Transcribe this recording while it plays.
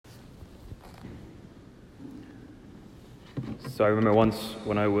So I remember once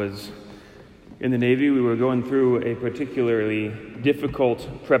when I was in the Navy, we were going through a particularly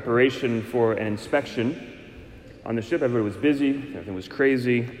difficult preparation for an inspection on the ship. Everybody was busy, everything was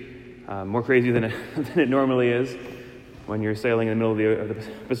crazy, more crazy than it normally is when you're sailing in the middle of the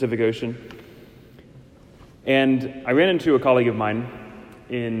Pacific Ocean. And I ran into a colleague of mine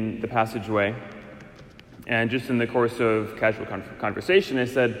in the passageway, and just in the course of casual conversation, I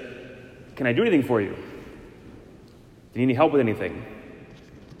said, "Can I do anything for you? Do you need any help with anything?"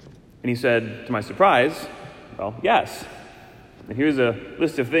 And he said, to my surprise, "Well, yes. And here's a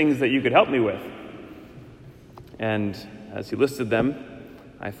list of things that you could help me with." And as he listed them,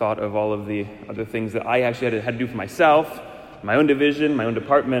 I thought of all of the other things that I actually had to do for myself, my own division, my own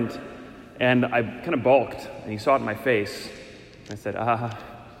department, and I kind of balked, and he saw it in my face. I said, and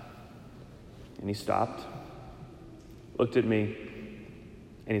he stopped, looked at me,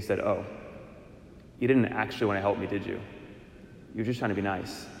 and he said, "Oh, you didn't actually want to help me, did you? You were just trying to be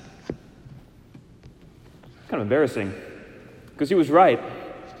nice." Kind of embarrassing, because he was right.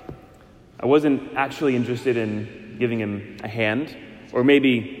 I wasn't actually interested in giving him a hand, or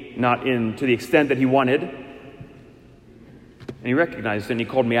maybe not to the extent that he wanted. And he recognized it, and he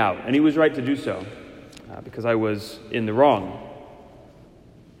called me out. And he was right to do so, because I was in the wrong.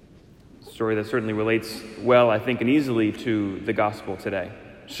 A story that certainly relates well, I think, and easily to the gospel today.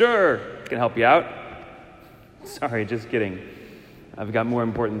 "Sure, can help you out." Sorry, just kidding. I've got more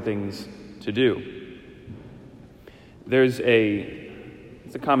important things to do.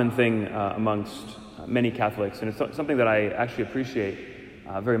 It's a common thing amongst many Catholics, and it's something that I actually appreciate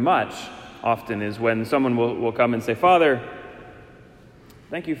very much often, is when someone will come and say, "Father,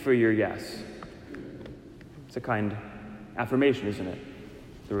 thank you for your yes." It's a kind affirmation, isn't it?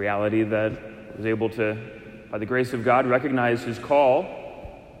 The reality that I was able to, by the grace of God, recognize his call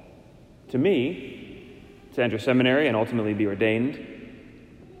to me to enter seminary and ultimately be ordained.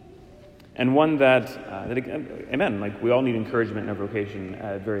 And one that amen, like we all need encouragement in our vocation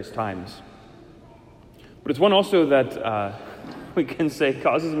at various times. But it's one also that we can say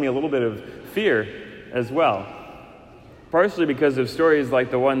causes me a little bit of fear as well. Partially because of stories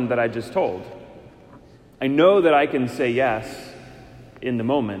like the one that I just told. I know that I can say yes in the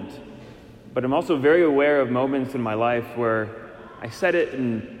moment, but I'm also very aware of moments in my life where I said it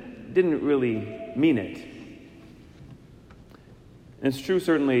and didn't really mean it. And it's true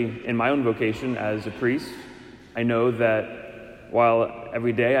certainly in my own vocation as a priest. I know that while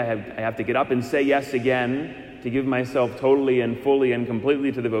every day I have to get up and say yes again to give myself totally and fully and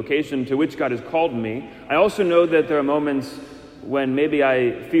completely to the vocation to which God has called me, I also know that there are moments when maybe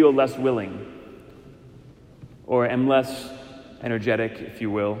I feel less willing or am less energetic, if you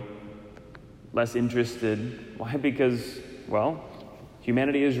will, less interested. Why? Because, well,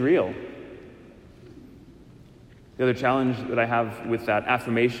 humanity is real. The other challenge that I have with that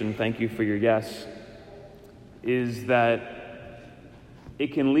affirmation, "Thank you for your yes," is that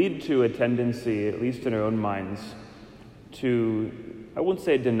it can lead to a tendency, at least in our own minds, to, I won't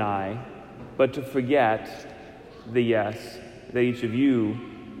say deny, but to forget the yes that each of you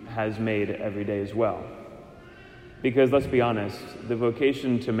has made every day as well. Because let's be honest, the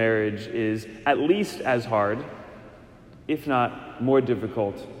vocation to marriage is at least as hard, if not more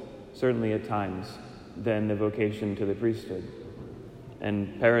difficult, certainly at times, than the vocation to the priesthood.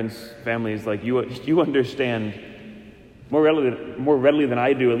 And parents, families like you understand more readily than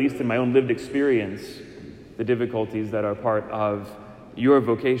I do, at least in my own lived experience, the difficulties that are part of your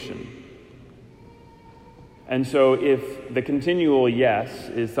vocation. And so if the continual yes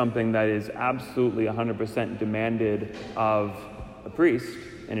is something that is absolutely 100% demanded of a priest,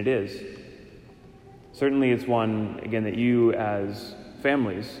 and it is, certainly it's one, again, that you as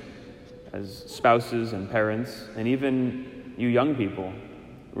families, as spouses and parents, and even you young people,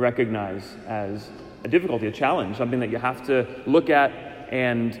 recognize as a difficulty, a challenge, something that you have to look at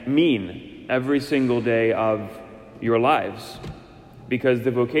and mean every single day of your lives. Because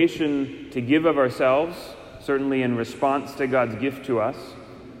the vocation to give of ourselves, certainly in response to God's gift to us,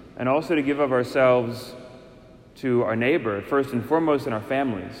 and also to give of ourselves to our neighbor, first and foremost in our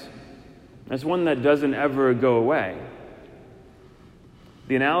families, that's one that doesn't ever go away.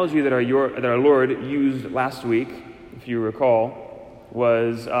 The analogy that our Lord used last week, if you recall,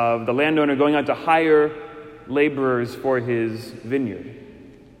 was of the landowner going out to hire laborers for his vineyard.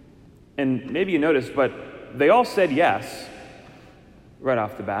 And maybe you noticed, but they all said yes right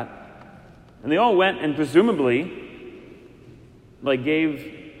off the bat. And they all went and presumably they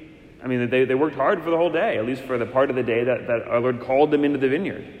worked hard for the whole day, at least for the part of the day that our Lord called them into the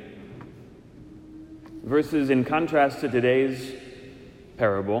vineyard. Versus in contrast to today's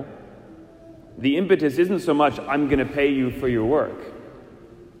parable, the impetus isn't so much, I'm going to pay you for your work.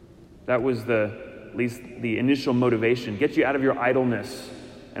 That was at least the initial motivation. Get you out of your idleness,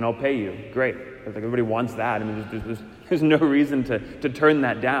 and I'll pay you. Great. Like everybody wants that. I mean, there's no reason to turn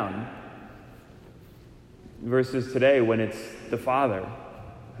that down. Versus today, when it's the Father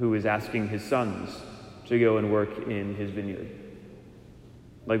who is asking his sons to go and work in his vineyard.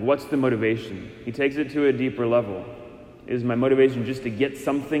 Like, what's the motivation? He takes it to a deeper level. Is my motivation just to get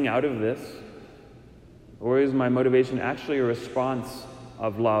something out of this? Or is my motivation actually a response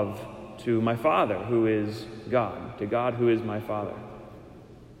of love to my Father, who is God, to God who is my Father?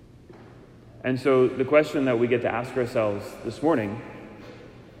 And so the question that we get to ask ourselves this morning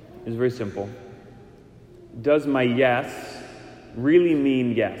is very simple. Does my yes really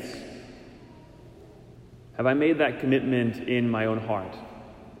mean yes? Have I made that commitment in my own heart,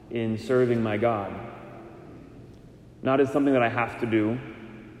 in serving my God? Not as something that I have to do,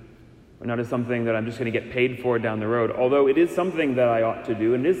 or not as something that I'm just going to get paid for down the road, although it is something that I ought to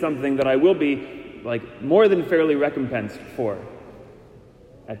do, and it is something that I will be more than fairly recompensed for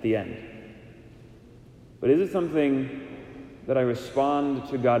at the end. But is it something that I respond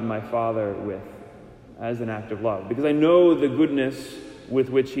to God my Father with as an act of love? Because I know the goodness with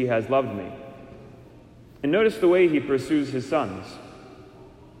which he has loved me. And notice the way he pursues his sons.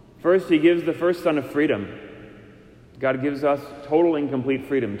 First, he gives the first son of freedom. God gives us total and complete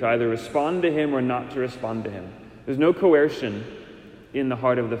freedom to either respond to him or not to respond to him. There's no coercion in the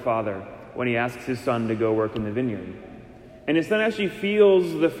heart of the Father when he asks his son to go work in the vineyard. And his son actually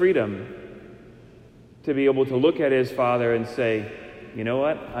feels the freedom to be able to look at his father and say, you know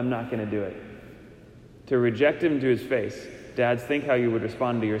what, I'm not going to do it. To reject him to his face. Dads, think how you would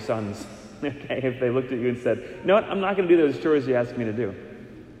respond to your sons, okay, if they looked at you and said, you know what, I'm not going to do those chores you asked me to do.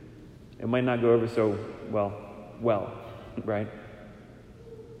 It might not go over so well, right?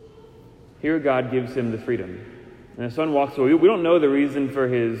 Here God gives him the freedom. And the son walks away. We don't know the reason for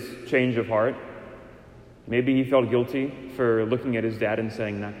his change of heart. Maybe he felt guilty for looking at his dad and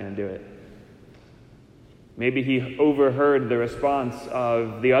saying, not going to do it. Maybe he overheard the response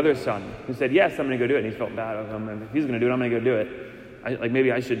of the other son who said, yes, I'm going to go do it. And he felt bad. If he's going to do it, I'm going to go do it.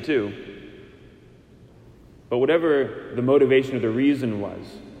 Maybe I should too. But whatever the motivation or the reason was,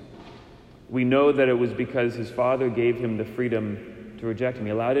 we know that it was because his father gave him the freedom to reject him.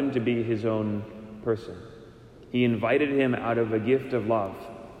 He allowed him to be his own person. He invited him out of a gift of love,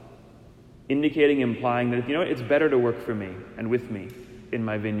 indicating, implying that, it's better to work for me and with me in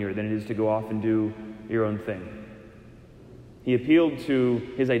my vineyard than it is to go off and do your own thing. He appealed to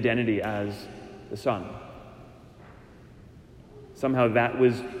his identity as the son. Somehow that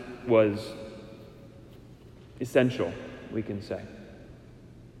was essential, we can say,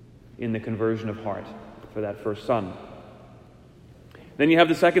 in the conversion of heart for that first son. Then you have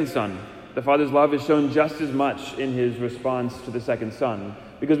the second son. The father's love is shown just as much in his response to the second son,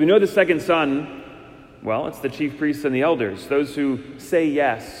 because we know the second son, it's the chief priests and the elders, those who say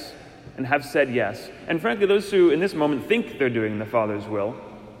yes and have said yes. And frankly, those who in this moment think they're doing the Father's will,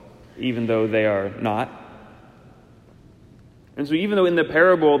 even though they are not. And so even though in the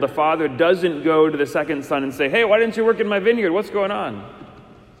parable the father doesn't go to the second son and say, hey, why didn't you work in my vineyard? What's going on?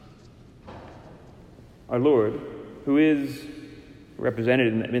 Our Lord, who is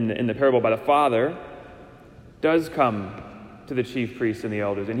represented in the parable by the Father, does come to the chief priests and the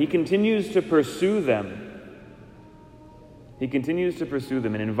elders, and he continues to pursue them. He continues to pursue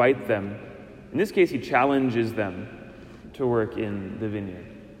them and invite them. In this case, he challenges them to work in the vineyard.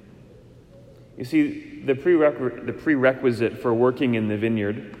 You see, the prerequisite for working in the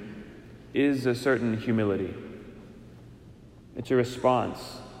vineyard is a certain humility. It's a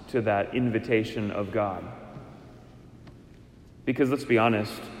response to that invitation of God. Because let's be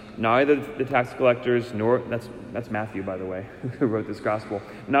honest, neither the tax collectors, nor, that's Matthew, by the way, who wrote this gospel,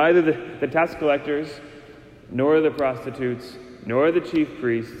 neither the tax collectors, nor the prostitutes, nor the chief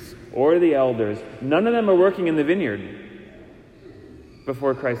priests, or the elders, none of them are working in the vineyard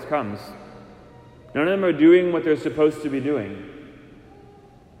before Christ comes. None of them are doing what they're supposed to be doing.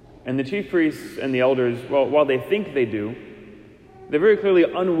 And the chief priests and the elders, while they think they do, they're very clearly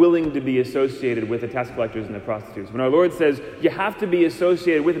unwilling to be associated with the tax collectors and the prostitutes. When our Lord says, you have to be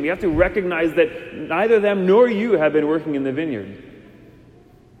associated with them, you have to recognize that neither them nor you have been working in the vineyard.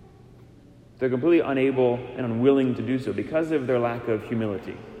 They're completely unable and unwilling to do so because of their lack of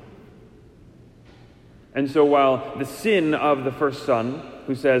humility. And so while the sin of the first son,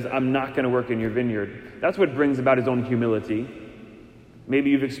 who says, I'm not going to work in your vineyard, that's what brings about his own humility. Maybe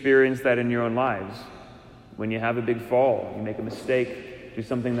you've experienced that in your own lives. When you have a big fall, you make a mistake, do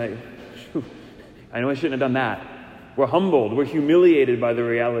something that, I know I shouldn't have done that. We're humbled, we're humiliated by the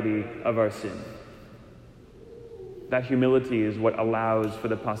reality of our sin. That humility is what allows for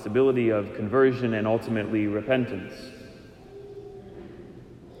the possibility of conversion and ultimately repentance.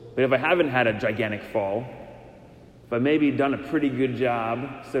 But if I haven't had a gigantic fall, if I've maybe done a pretty good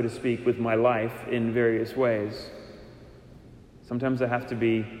job, so to speak, with my life in various ways, sometimes I have to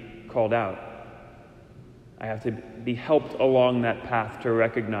be called out. I have to be helped along that path to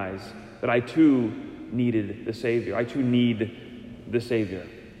recognize that I too needed the Savior. I too need the Savior.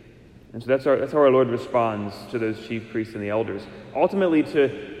 And so that's how our Lord responds to those chief priests and the elders. Ultimately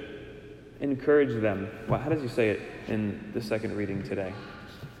to encourage them. Well, how does he say it in the second reading today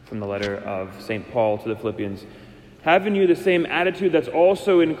from the letter of St. Paul to the Philippians? Have in you the same attitude that's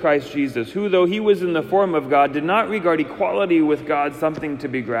also in Christ Jesus, who, though he was in the form of God, did not regard equality with God something to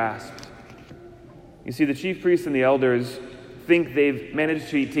be grasped. You see, the chief priests and the elders think they've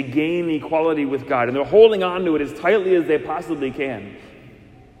managed to gain equality with God, and they're holding on to it as tightly as they possibly can,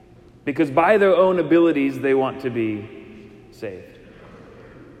 because by their own abilities they want to be saved.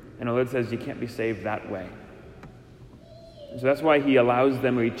 And the Lord says you can't be saved that way. And so that's why he allows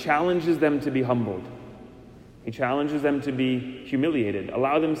them, or he challenges them to be humbled. He challenges them to be humiliated,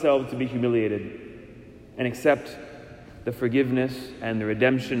 allow themselves to be humiliated, and accept the forgiveness and the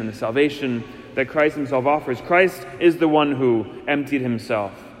redemption and the salvation that Christ himself offers. Christ is the one who emptied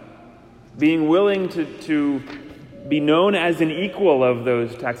himself, being willing to be known as an equal of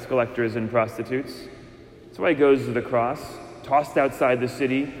those tax collectors and prostitutes. That's why he goes to the cross, tossed outside the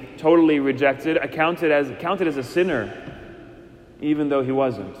city, totally rejected, counted as a sinner, even though he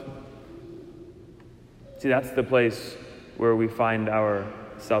wasn't. See, that's the place where we find our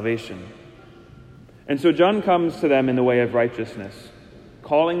salvation. And so John comes to them in the way of righteousness,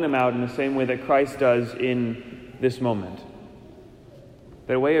 calling them out in the same way that Christ does in this moment.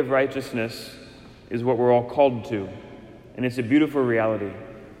 The way of righteousness is what we're all called to, and it's a beautiful reality.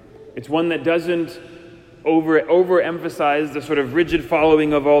 It's one that doesn't overemphasize the sort of rigid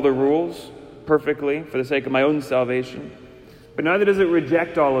following of all the rules perfectly for the sake of my own salvation, but neither does it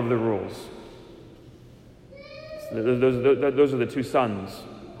reject all of the rules. Those are the two sons.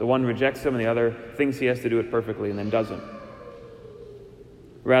 The one rejects them and the other thinks he has to do it perfectly and then doesn't.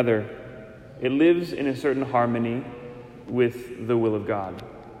 Rather, it lives in a certain harmony with the will of God.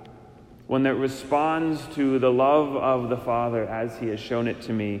 One that responds to the love of the Father as he has shown it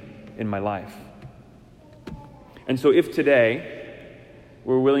to me in my life. And so if today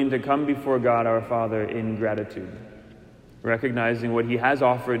we're willing to come before God our Father in gratitude, recognizing what he has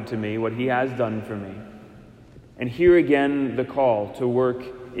offered to me, what he has done for me, and hear again the call to work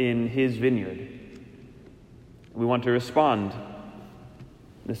in his vineyard, we want to respond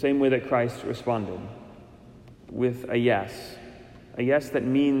in the same way that Christ responded, with a yes that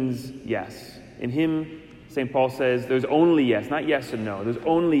means yes. In him, St. Paul says, there's only yes, not yes and no, there's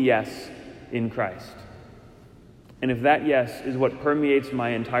only yes in Christ. And if that yes is what permeates my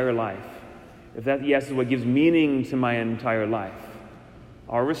entire life, if that yes is what gives meaning to my entire life,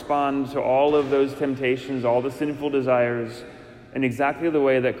 I'll respond to all of those temptations, all the sinful desires, in exactly the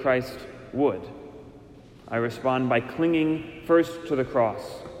way that Christ would. I respond by clinging first to the cross,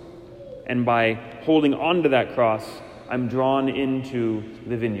 and by holding on to that cross, I'm drawn into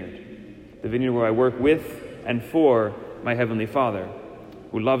the vineyard where I work with and for my Heavenly Father,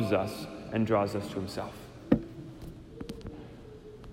 who loves us and draws us to himself.